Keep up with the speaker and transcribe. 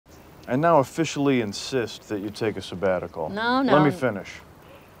I now officially insist that you take a sabbatical. No. Let me finish.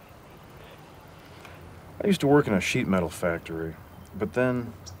 I used to work in a sheet metal factory, but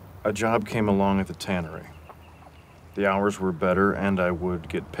then a job came along at the tannery. The hours were better and I would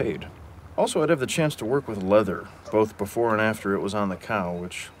get paid. Also, I'd have the chance to work with leather, both before and after it was on the cow,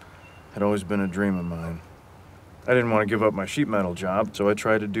 which had always been a dream of mine. I didn't want to give up my sheet metal job, so I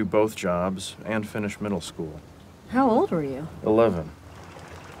tried to do both jobs and finish middle school. How old were you? 11.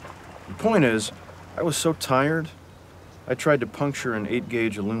 The point is, I was so tired, I tried to puncture an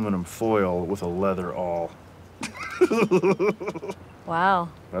 8-gauge aluminum foil with a leather awl. Wow.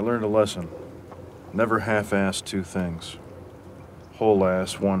 I learned a lesson. Never half-ass two things.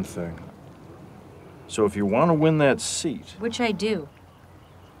 Whole-ass one thing. So if you want to win that seat... Which I do.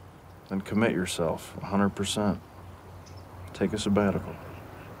 Then commit yourself, 100%. Take a sabbatical.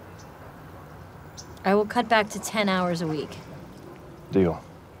 I will cut back to 10 hours a week. Deal.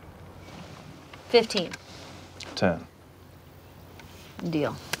 15. 10.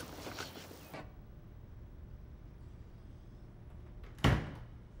 Deal.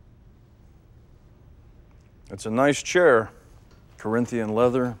 It's a nice chair. Corinthian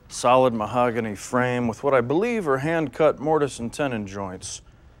leather, solid mahogany frame with what I believe are hand-cut mortise and tenon joints,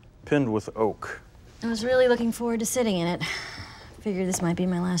 pinned with oak. I was really looking forward to sitting in it. Figured this might be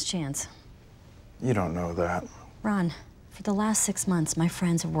my last chance. You don't know that. Ron, for the last 6 months, my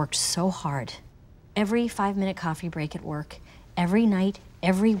friends have worked so hard. Every 5-minute coffee break at work, every night,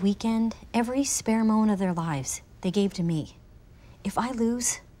 every weekend, every spare moment of their lives, they gave to me. If I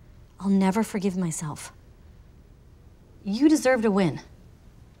lose, I'll never forgive myself. You deserve to win.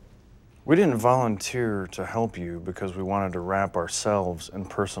 We didn't volunteer to help you because we wanted to wrap ourselves in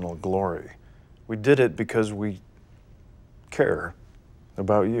personal glory. We did it because we care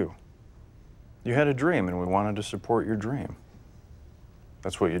about you. You had a dream and we wanted to support your dream.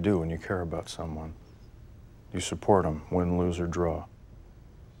 That's what you do when you care about someone. You support them, win, lose, or draw.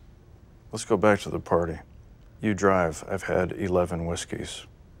 Let's go back to the party. You drive. I've had 11 whiskeys.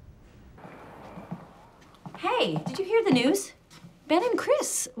 Hey, did you hear the news? Ben and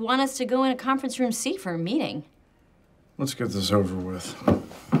Chris want us to go in a conference room C for a meeting. Let's get this over with.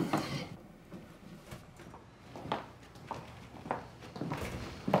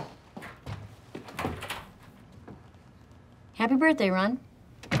 Happy birthday, Ron.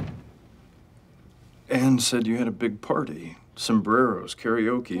 Anne said you had a big party. Sombreros,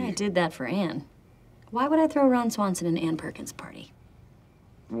 karaoke. I did that for Anne. Why would I throw Ron Swanson an Ann Perkins party?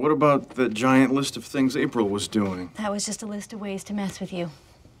 What about the giant list of things April was doing? That was just a list of ways to mess with you.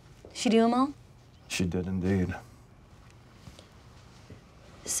 She do them all? She did indeed.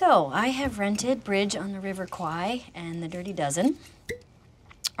 So, I have rented Bridge on the River Kwai and the Dirty Dozen.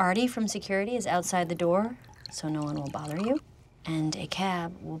 Artie from security is outside the door, so no one will bother you. And a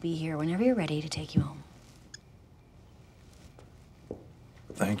cab will be here whenever you're ready to take you home.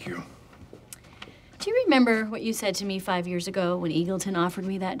 Thank you. Do you remember what you said to me 5 years ago when Eagleton offered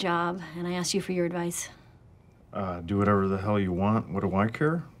me that job and I asked you for your advice? Do whatever the hell you want. What do I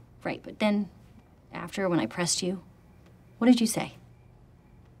care? Right, but then, after, when I pressed you, what did you say?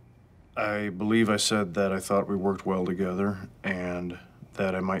 I believe I said that I thought we worked well together and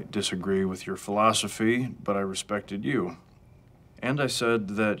that I might disagree with your philosophy, but I respected you. And I said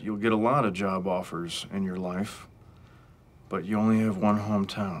that you'll get a lot of job offers in your life, but you only have one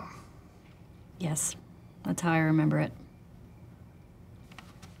hometown. Yes, that's how I remember it.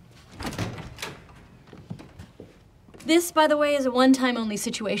 This, by the way, is a one-time only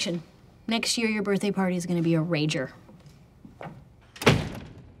situation. Next year, your birthday party is going to be a rager.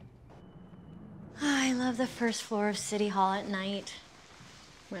 I love the first floor of City Hall at night,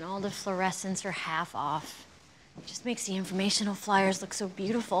 when all the fluorescents are half off. It just makes the informational flyers look so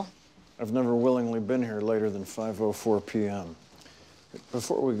beautiful. I've never willingly been here later than 5:04 p.m.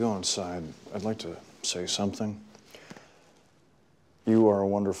 Before we go inside, I'd like to say something. You are a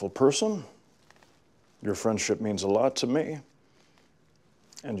wonderful person. Your friendship means a lot to me.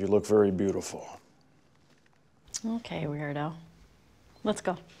 And you look very beautiful. Okay, weirdo. Let's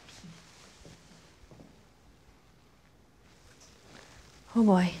go. Oh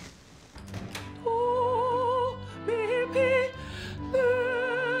boy.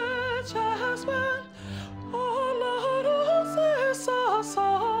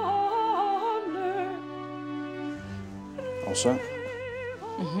 All set?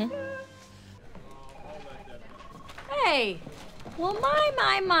 Mm-hmm. Hey! Well,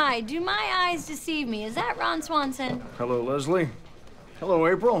 my, do my eyes deceive me? Is that Ron Swanson? Hello, Leslie. Hello,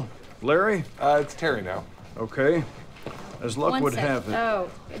 April. Larry? It's Terry now. Okay. As luck would have it. Oh,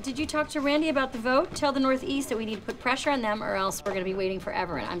 did you talk to Randy about the vote? Tell the Northeast that we need to put pressure on them or else we're gonna be waiting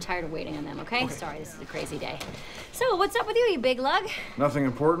forever, and I'm tired of waiting on them, okay? Sorry, this is a crazy day. So, what's up with you big lug? Nothing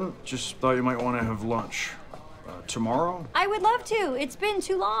important. Just thought you might want to have lunch. Tomorrow? I would love to. It's been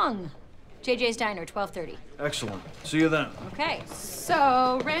too long. JJ's Diner, 12:30. Excellent. See you then. Okay.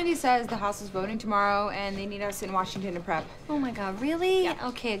 So, Randy says the House is voting tomorrow and they need us in Washington to prep. Oh my God, really? Yeah.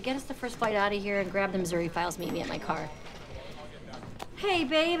 Okay, get us the first flight out of here and grab the Missouri files. Meet me at my car. Hey,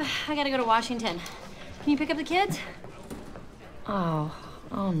 babe, I gotta go to Washington. Can you pick up the kids? Oh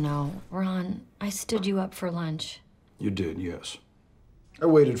no. Ron, I stood you up for lunch. You did, yes. I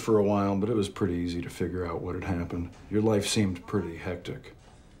waited for a while, but it was pretty easy to figure out what had happened. Your life seemed pretty hectic.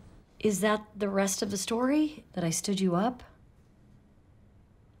 Is that the rest of the story? That I stood you up?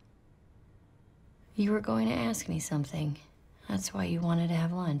 You were going to ask me something. That's why you wanted to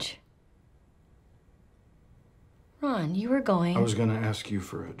have lunch. Ron, you were going... I was going to ask you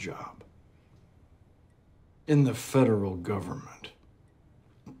for a job. In the federal government.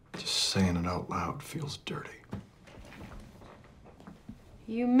 Just saying it out loud feels dirty.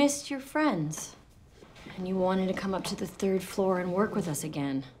 You missed your friends. And you wanted to come up to the 3rd floor and work with us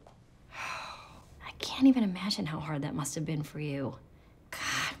again. I can't even imagine how hard that must have been for you.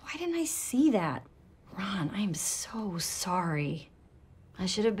 God, why didn't I see that? Ron, I am so sorry. I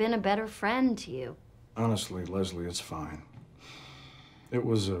should have been a better friend to you. Honestly, Leslie, it's fine. It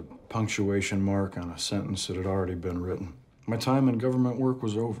was a punctuation mark on a sentence that had already been written. My time in government work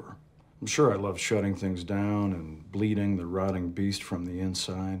was over. I'm sure I loved shutting things down and bleeding the rotting beast from the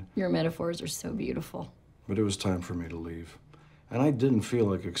inside. Your metaphors are so beautiful. But it was time for me to leave. And I didn't feel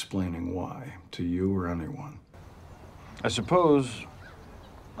like explaining why to you or anyone. I suppose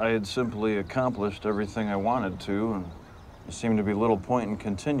I had simply accomplished everything I wanted to, and there seemed to be little point in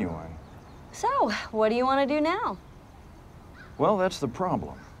continuing. So, what do you want to do now? Well, that's the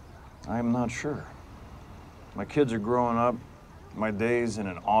problem. I'm not sure. My kids are growing up. My days in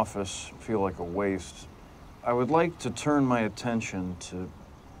an office feel like a waste. I would like to turn my attention to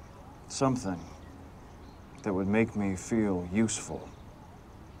something that would make me feel useful.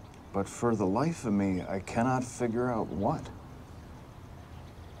 But for the life of me, I cannot figure out what.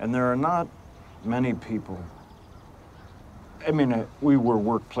 And there are not many people. I mean, we were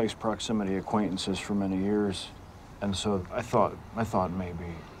workplace proximity acquaintances for many years, and so I thought maybe.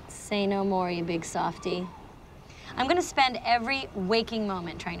 Say no more, you big softy. I'm gonna spend every waking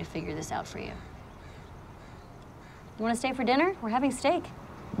moment trying to figure this out for you. You wanna stay for dinner? We're having steak.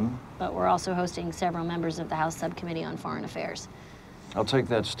 But we're also hosting several members of the House Subcommittee on Foreign Affairs. I'll take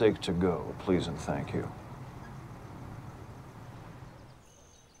that steak to go, please and thank you.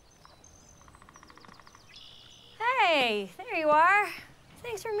 Hey, there you are.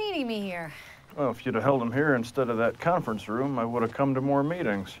 Thanks for meeting me here. Well, if you'd have held him here instead of that conference room, I would have come to more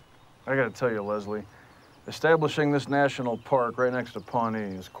meetings. I gotta tell you, Leslie, establishing this national park right next to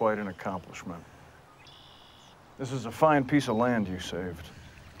Pawnee is quite an accomplishment. This is a fine piece of land you saved.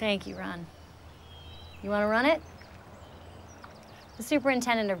 Thank you, Ron. You want to run it? The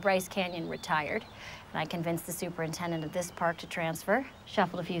superintendent of Bryce Canyon retired, and I convinced the superintendent of this park to transfer,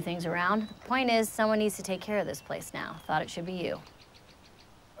 shuffled a few things around. The point is, someone needs to take care of this place now. Thought it should be you.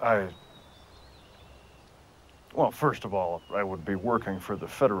 Well, first of all, I would be working for the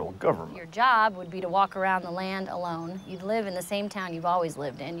federal government. Your job would be to walk around the land alone. You'd live in the same town you've always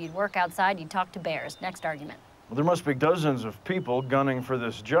lived in. You'd work outside, you'd talk to bears. Next argument. Well, there must be dozens of people gunning for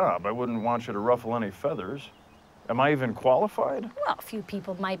this job. I wouldn't want you to ruffle any feathers. Am I even qualified? Well, a few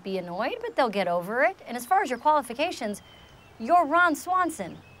people might be annoyed, but they'll get over it. And as far as your qualifications, you're Ron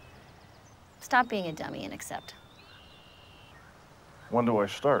Swanson. Stop being a dummy and accept. When do I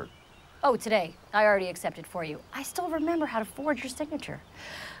start? Oh, today. I already accepted for you. I still remember how to forge your signature.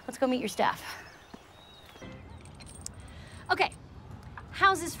 Let's go meet your staff. Okay.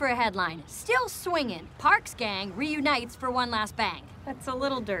 How's this for a headline? Still swinging. Parks gang reunites for one last bang. That's a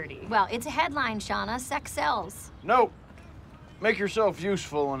little dirty. Well, it's a headline, Shauna. Sex sells. No. Make yourself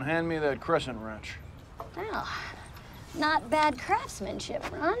useful and hand me that crescent wrench. Well, not bad craftsmanship,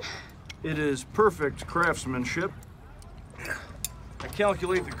 Ron. It is perfect craftsmanship. I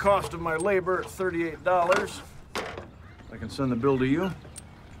calculate the cost of my labor at $38. I can send the bill to you.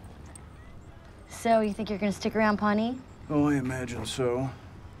 So, you think you're gonna stick around, Pawnee? Oh, I imagine so.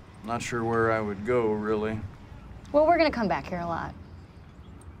 Not sure where I would go, really. Well, we're gonna come back here a lot.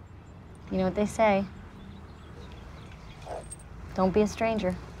 You know what they say. Don't be a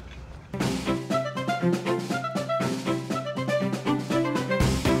stranger.